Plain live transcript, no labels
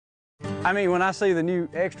I mean, when I see the new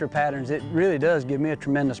Xtra patterns, it really does give me a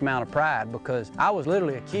tremendous amount of pride because I was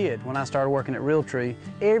literally a kid when I started working at Realtree.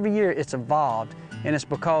 Every year it's evolved, and it's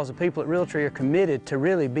because the people at Realtree are committed to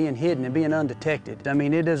really being hidden and being undetected. I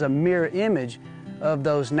mean, it is a mirror image of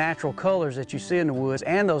those natural colors that you see in the woods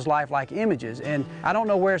and those lifelike images. And I don't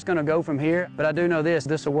know where it's going to go from here, but I do know this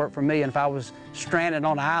will work for me. And if I was stranded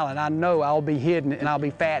on an island, I know I'll be hidden and I'll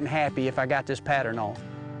be fat and happy if I got this pattern on.